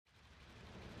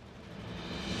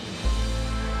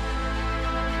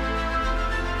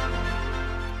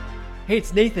Hey,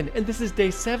 it's Nathan, and this is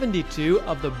day 72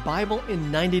 of the Bible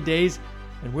in 90 days,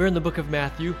 and we're in the book of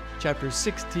Matthew, chapters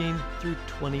 16 through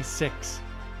 26.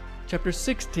 Chapter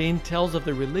 16 tells of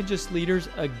the religious leaders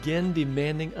again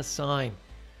demanding a sign,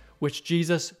 which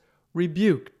Jesus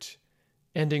rebuked,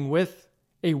 ending with,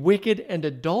 "A wicked and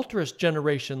adulterous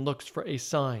generation looks for a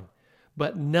sign,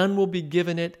 but none will be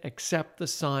given it except the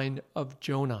sign of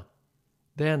Jonah."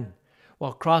 Then,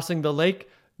 while crossing the lake,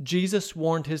 Jesus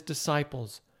warned his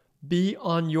disciples, "Be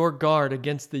on your guard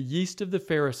against the yeast of the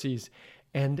Pharisees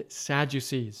and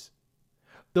Sadducees."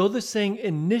 Though the saying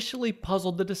initially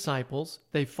puzzled the disciples,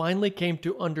 they finally came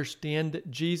to understand that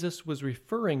Jesus was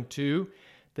referring to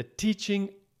the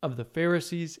teaching of the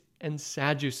Pharisees and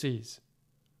Sadducees.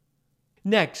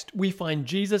 Next, we find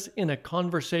Jesus in a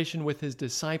conversation with his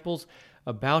disciples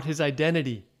about his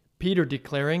identity, Peter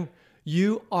declaring,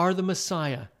 "You are the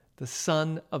Messiah, the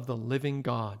Son of the living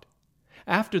God."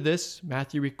 After this,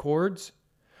 Matthew records,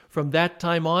 from that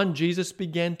time on, Jesus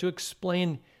began to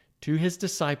explain to his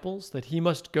disciples that he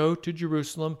must go to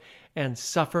Jerusalem and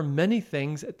suffer many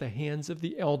things at the hands of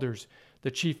the elders, the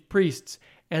chief priests,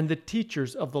 and the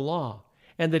teachers of the law,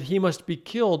 and that he must be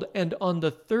killed and on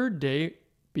the third day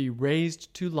be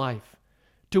raised to life,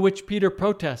 to which Peter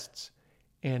protests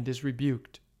and is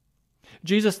rebuked.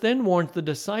 Jesus then warns the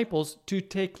disciples to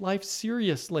take life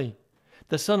seriously.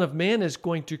 The Son of Man is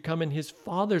going to come in his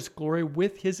Father's glory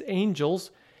with his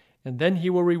angels, and then he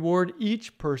will reward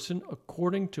each person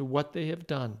according to what they have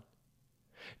done.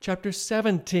 Chapter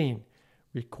 17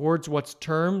 records what's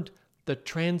termed the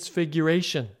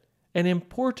Transfiguration, an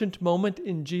important moment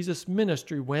in Jesus'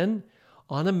 ministry when,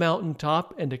 on a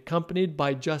mountaintop and accompanied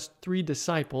by just 3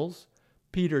 disciples,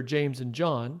 Peter, James, and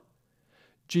John,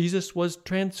 Jesus was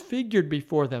transfigured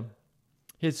before them.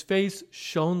 His face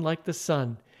shone like the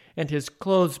sun, and his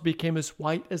clothes became as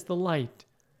white as the light.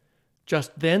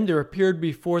 Just then there appeared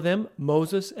before them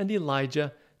Moses and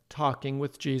Elijah talking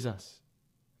with Jesus.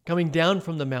 Coming down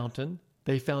from the mountain,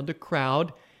 they found a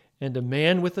crowd and a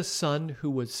man with a son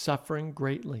who was suffering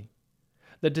greatly.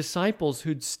 The disciples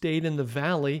who'd stayed in the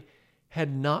valley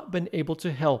had not been able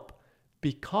to help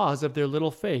because of their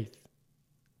little faith.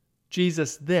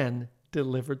 Jesus then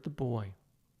delivered the boy.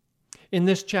 In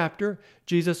this chapter,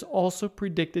 Jesus also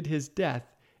predicted his death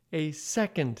a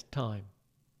second time.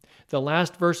 The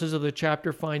last verses of the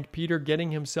chapter find Peter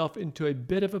getting himself into a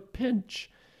bit of a pinch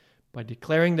by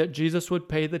declaring that Jesus would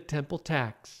pay the temple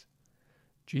tax.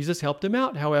 Jesus helped him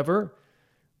out, however,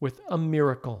 with a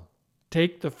miracle.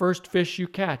 "Take the first fish you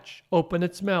catch, open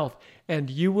its mouth, and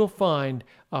you will find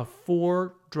a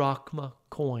 4 drachma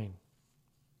coin."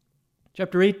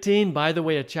 Chapter 18, by the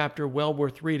way, a chapter well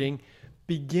worth reading,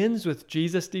 begins with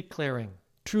Jesus declaring,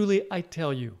 "Truly I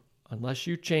tell you, unless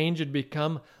you change and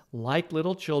become like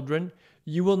little children,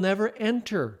 you will never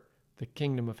enter the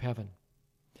kingdom of heaven."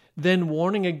 Then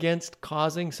warning against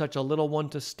causing such a little one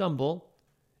to stumble,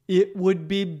 it would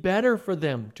be better for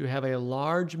them to have a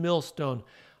large millstone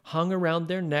hung around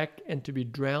their neck and to be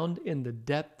drowned in the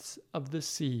depths of the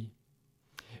sea.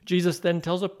 Jesus then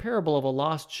tells a parable of a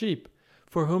lost sheep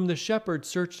for whom the shepherd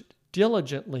searched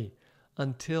diligently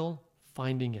until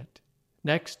finding it.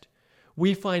 Next,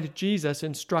 we find Jesus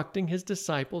instructing his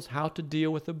disciples how to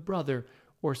deal with a brother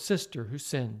or sister who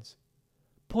sins.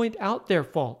 Point out their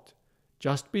fault,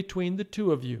 just between the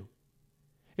two of you.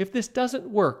 If this doesn't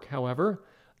work, however,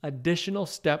 additional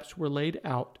steps were laid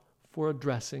out for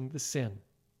addressing the sin.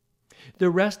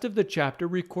 The rest of the chapter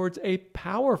records a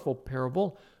powerful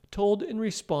parable told in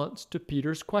response to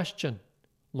Peter's question,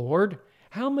 "Lord,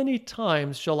 how many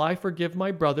times shall I forgive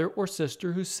my brother or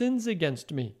sister who sins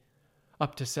against me?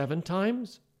 Up to 7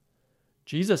 times?"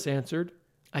 Jesus answered,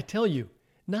 "I tell you,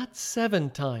 not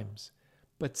 7 times,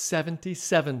 but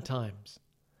 77 times."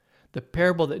 The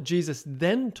parable that Jesus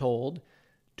then told,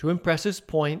 to impress his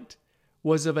point,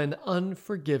 was of an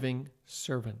unforgiving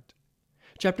servant.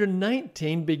 Chapter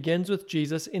 19 begins with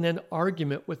Jesus in an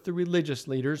argument with the religious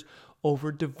leaders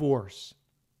over divorce.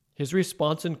 His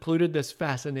response included this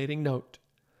fascinating note: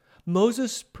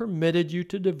 "Moses permitted you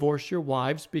to divorce your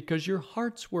wives because your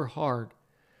hearts were hard,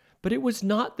 but it was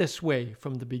not this way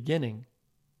from the beginning."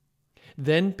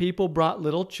 Then people brought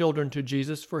little children to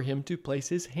Jesus for him to place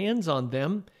his hands on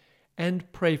them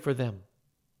and pray for them.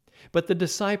 But the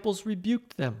disciples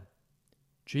rebuked them.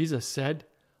 Jesus said,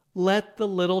 "Let the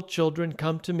little children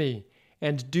come to me,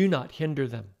 and do not hinder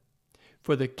them,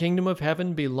 for the kingdom of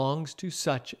heaven belongs to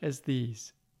such as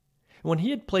these." When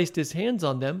he had placed his hands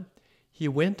on them, he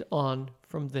went on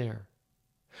from there.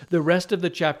 The rest of the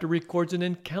chapter records an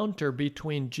encounter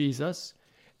between Jesus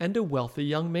and a wealthy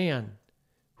young man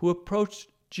who approached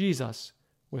Jesus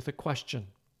with a question.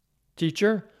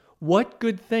 "Teacher, "What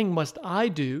good thing must I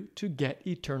do to get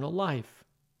eternal life?"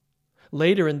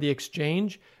 Later in the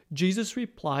exchange, Jesus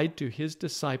replied to his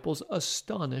disciples'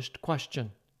 astonished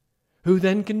question, "Who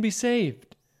then can be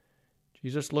saved?"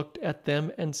 Jesus looked at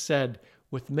them and said,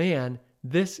 "With man,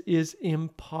 this is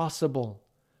impossible,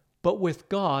 but with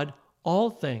God,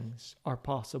 all things are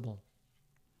possible."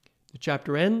 The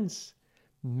chapter ends,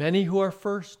 "Many who are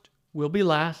first will be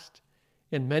last,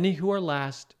 and many who are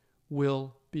last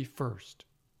will be first."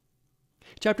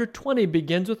 Chapter 20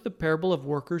 begins with the parable of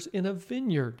workers in a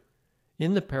vineyard.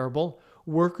 In the parable,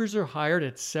 workers are hired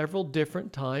at several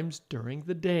different times during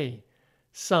the day,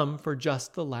 some for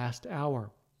just the last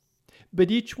hour.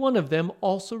 But each one of them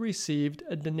also received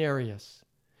a denarius.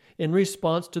 In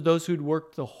response to those who'd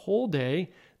worked the whole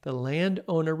day, the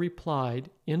landowner replied,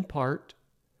 in part,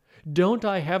 "Don't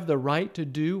I have the right to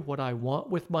do what I want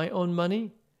with my own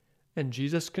money?" And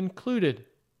Jesus concluded,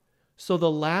 "So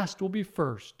the last will be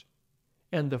first,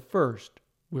 and the first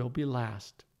will be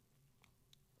last."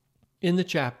 In the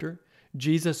chapter,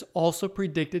 Jesus also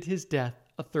predicted his death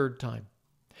a third time.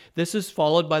 This is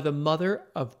followed by the mother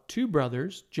of two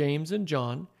brothers, James and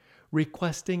John,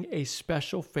 requesting a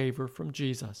special favor from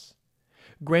Jesus.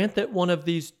 "Grant that one of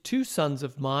these two sons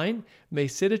of mine may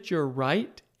sit at your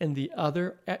right and the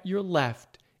other at your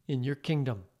left in your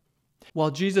kingdom."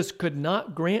 While Jesus could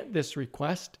not grant this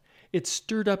request, it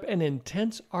stirred up an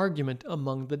intense argument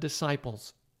among the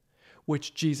disciples,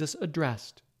 which Jesus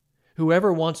addressed.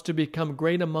 "Whoever wants to become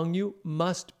great among you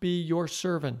must be your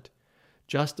servant,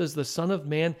 just as the Son of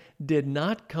Man did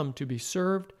not come to be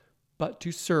served, but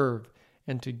to serve,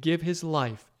 and to give his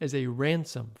life as a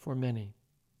ransom for many."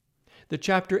 The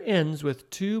chapter ends with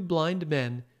two blind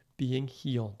men being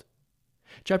healed.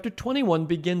 Chapter 21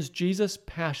 begins Jesus'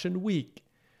 Passion Week,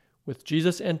 with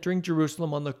Jesus entering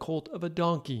Jerusalem on the colt of a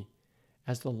donkey,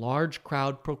 as the large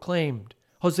crowd proclaimed,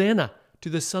 "Hosanna to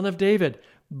the Son of David!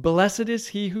 Blessed is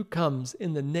he who comes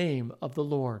in the name of the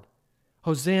Lord!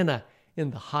 Hosanna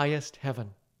in the highest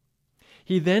heaven!"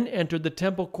 He then entered the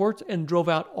temple courts and drove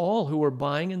out all who were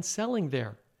buying and selling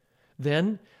there.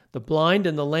 Then the blind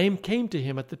and the lame came to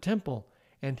him at the temple,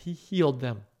 and he healed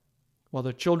them, while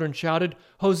the children shouted,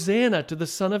 "Hosanna to the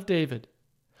Son of David!"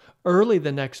 Early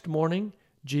the next morning,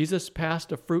 Jesus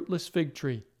passed a fruitless fig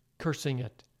tree, cursing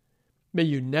it. "May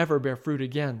you never bear fruit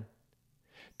again."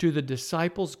 To the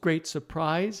disciples' great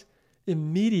surprise,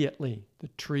 immediately the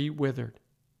tree withered.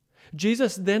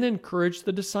 Jesus then encouraged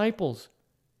the disciples,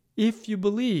 "If you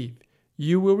believe,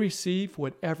 you will receive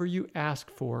whatever you ask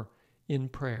for in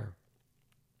prayer."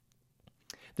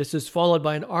 This is followed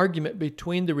by an argument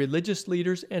between the religious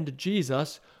leaders and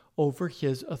Jesus over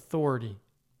his authority,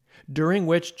 during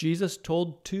which Jesus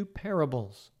told two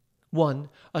parables. One,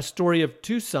 a story of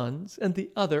two sons, and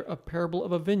the other, a parable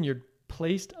of a vineyard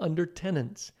placed under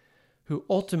tenants, who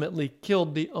ultimately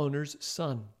killed the owner's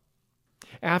son.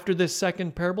 After this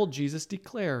second parable, Jesus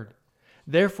declared,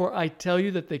 "Therefore I tell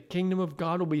you that the kingdom of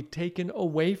God will be taken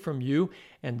away from you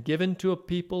and given to a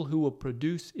people who will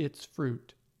produce its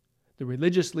fruit." The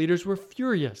religious leaders were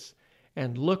furious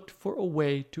and looked for a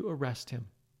way to arrest him.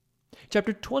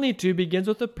 Chapter 22 begins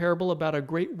with a parable about a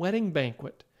great wedding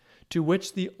banquet, to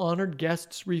which the honored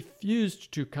guests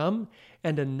refused to come,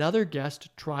 and another guest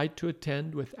tried to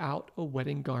attend without a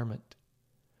wedding garment.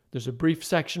 There's a brief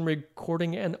section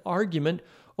recording an argument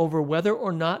over whether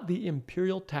or not the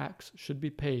imperial tax should be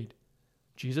paid.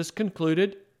 Jesus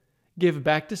concluded, "Give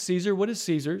back to Caesar what is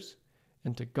Caesar's,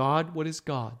 and to God what is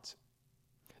God's."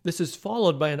 This is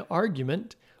followed by an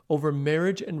argument over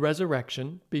marriage and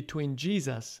resurrection between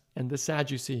Jesus and the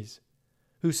Sadducees,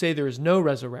 who say there is no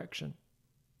resurrection.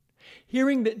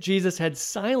 Hearing that Jesus had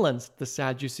silenced the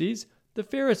Sadducees, the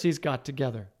Pharisees got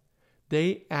together.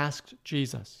 They asked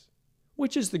Jesus,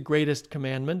 "Which is the greatest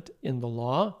commandment in the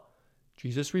law?"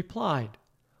 Jesus replied,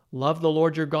 "Love the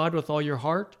Lord your God with all your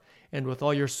heart, and with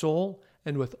all your soul,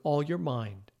 and with all your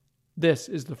mind. This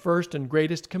is the first and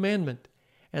greatest commandment,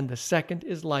 and the second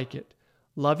is like it.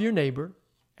 Love your neighbor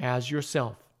as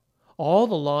yourself. All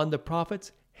the law and the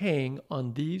prophets hang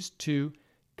on these two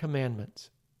commandments."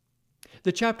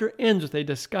 The chapter ends with a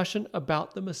discussion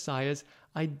about the Messiah's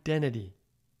identity.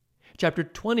 Chapter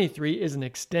 23 is an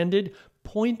extended,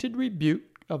 pointed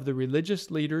rebuke of the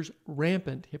religious leaders'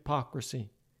 rampant hypocrisy.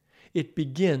 It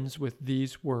begins with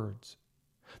these words,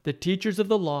 "The teachers of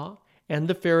the law and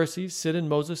the Pharisees sit in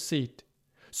Moses' seat,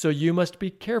 so you must be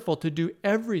careful to do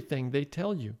everything they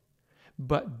tell you.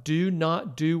 But do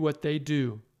not do what they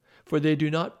do, for they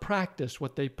do not practice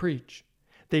what they preach.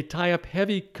 They tie up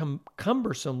heavy,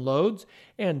 cumbersome loads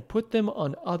and put them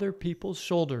on other people's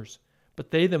shoulders,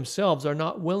 but they themselves are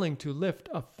not willing to lift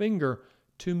a finger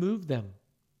to move them.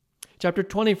 Chapter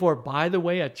 24, by the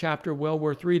way, a chapter well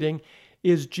worth reading,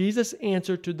 is Jesus'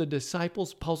 answer to the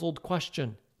disciples' puzzled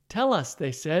question. Tell us,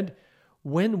 they said,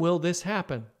 when will this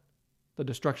happen? The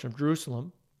destruction of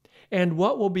Jerusalem. And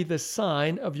what will be the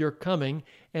sign of your coming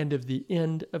and of the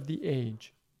end of the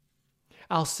age?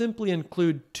 I'll simply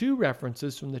include two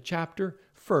references from the chapter.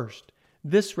 First,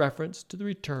 this reference to the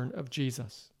return of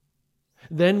Jesus.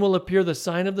 Then will appear the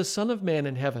sign of the Son of Man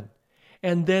in heaven,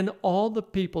 and then all the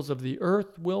peoples of the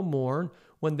earth will mourn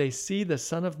when they see the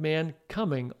Son of Man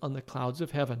coming on the clouds of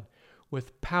heaven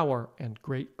with power and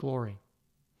great glory.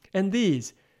 And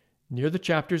these, near the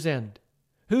chapter's end.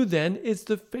 Who then is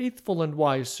the faithful and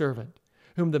wise servant,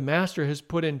 whom the master has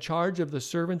put in charge of the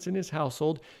servants in his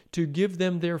household to give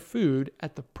them their food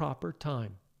at the proper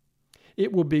time?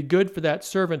 It will be good for that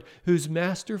servant whose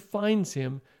master finds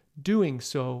him doing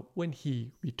so when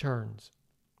he returns.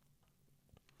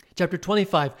 Chapter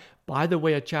 25, by the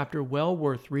way, a chapter well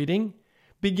worth reading,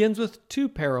 begins with two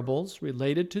parables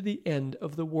related to the end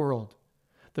of the world.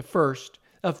 The first,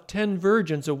 of 10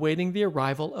 virgins awaiting the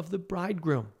arrival of the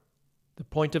bridegroom. The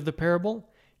point of the parable?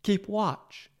 Keep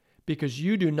watch, because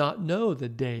you do not know the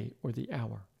day or the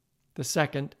hour. The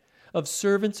second, of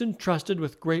servants entrusted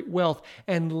with great wealth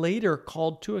and later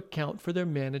called to account for their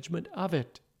management of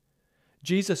it.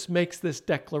 Jesus makes this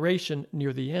declaration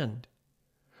near the end.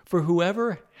 For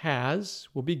whoever has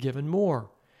will be given more,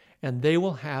 and they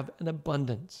will have an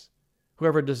abundance.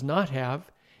 Whoever does not have,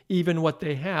 even what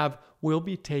they have will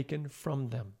be taken from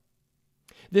them.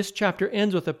 This chapter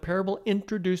ends with a parable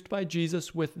introduced by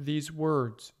Jesus with these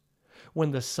words.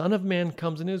 When the Son of Man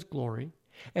comes in his glory,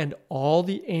 and all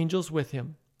the angels with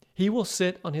him, he will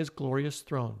sit on his glorious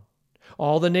throne.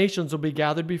 All the nations will be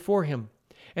gathered before him,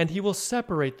 and he will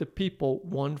separate the people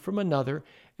one from another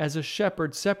as a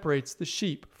shepherd separates the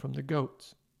sheep from the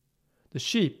goats. The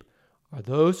sheep are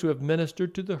those who have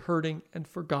ministered to the hurting and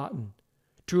forgotten.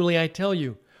 Truly I tell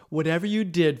you, whatever you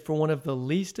did for one of the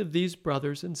least of these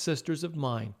brothers and sisters of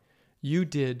mine, you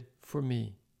did for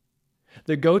me.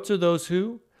 The goats are those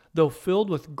who, though filled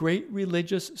with great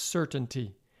religious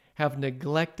certainty, have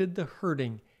neglected the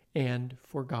hurting and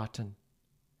forgotten.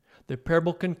 The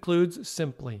parable concludes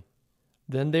simply,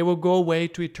 then they will go away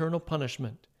to eternal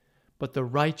punishment, but the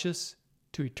righteous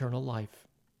to eternal life.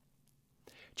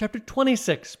 Chapter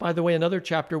 26, by the way, another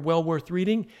chapter well worth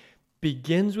reading,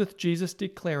 begins with Jesus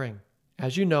declaring,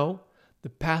 as you know, the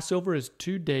Passover is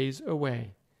 2 days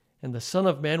away, and the Son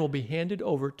of Man will be handed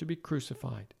over to be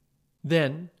crucified.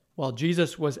 Then, while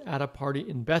Jesus was at a party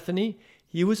in Bethany,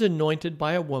 he was anointed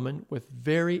by a woman with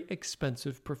very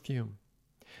expensive perfume.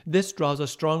 This draws a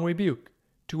strong rebuke,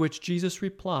 to which Jesus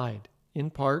replied, in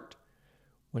part,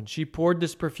 when she poured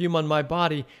this perfume on my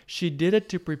body, she did it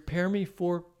to prepare me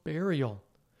for burial.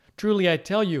 Truly I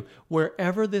tell you,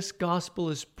 wherever this gospel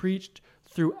is preached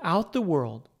throughout the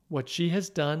world, what she has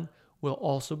done will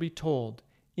also be told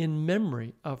in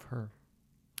memory of her.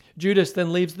 Judas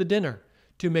then leaves the dinner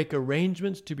to make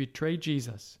arrangements to betray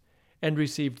Jesus and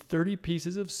received 30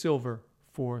 pieces of silver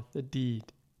for the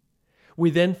deed.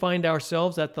 We then find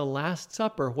ourselves at the Last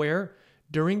Supper where,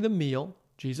 during the meal,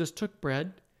 Jesus took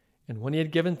bread, and when he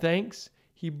had given thanks,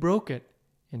 he broke it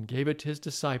and gave it to his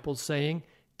disciples, saying,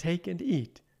 "Take and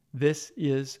eat. This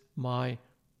is my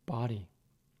body."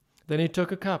 Then he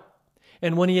took a cup,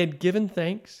 and when he had given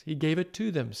thanks, he gave it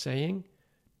to them, saying,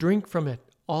 "Drink from it,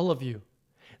 all of you.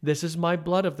 This is my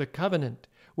blood of the covenant,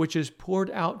 which is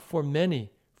poured out for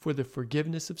many for the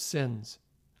forgiveness of sins.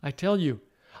 I tell you,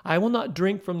 I will not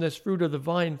drink from this fruit of the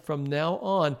vine from now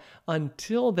on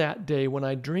until that day when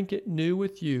I drink it new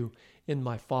with you in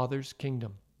my Father's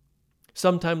kingdom."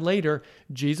 Sometime later,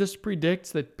 Jesus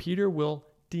predicts that Peter will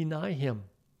deny him.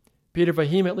 Peter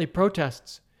vehemently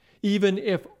protests, "Even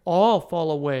if all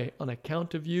fall away on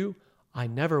account of you, I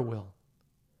never will."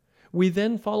 We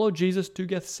then follow Jesus to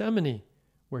Gethsemane,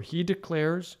 where he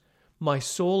declares, "My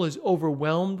soul is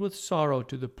overwhelmed with sorrow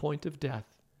to the point of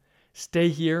death. Stay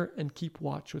here and keep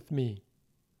watch with me."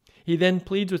 He then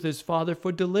pleads with his Father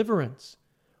for deliverance,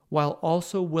 while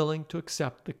also willing to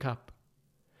accept the cup.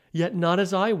 "Yet not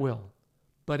as I will,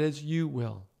 but as you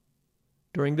will."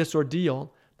 During this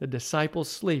ordeal, the disciples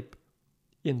sleep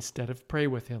instead of pray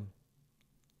with him.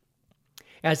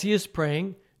 As he is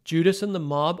praying, Judas and the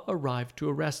mob arrive to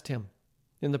arrest him.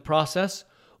 In the process,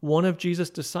 one of Jesus'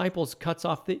 disciples cuts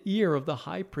off the ear of the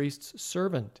high priest's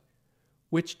servant,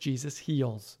 which Jesus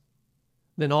heals.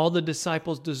 Then all the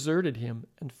disciples deserted him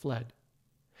and fled.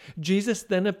 Jesus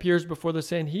then appears before the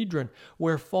Sanhedrin,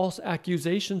 where false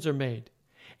accusations are made,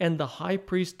 and the high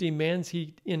priest demands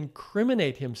he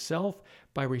incriminate himself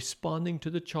by responding to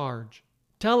the charge.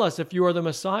 "Tell us if you are the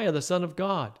Messiah, the Son of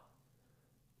God."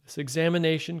 This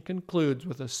examination concludes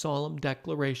with a solemn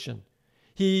declaration: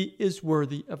 he is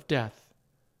worthy of death,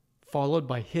 followed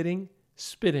by hitting,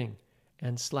 spitting,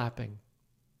 and slapping.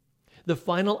 The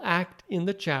final act in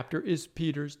the chapter is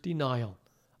Peter's denial,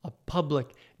 a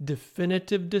public,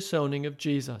 definitive disowning of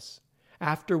Jesus,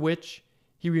 after which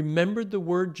he remembered the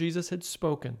word Jesus had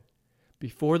spoken: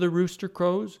 "Before the rooster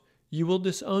crows, you will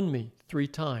disown me 3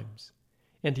 times."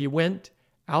 And he went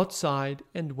outside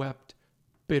and wept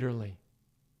bitterly.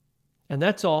 And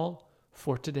that's all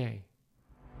for today.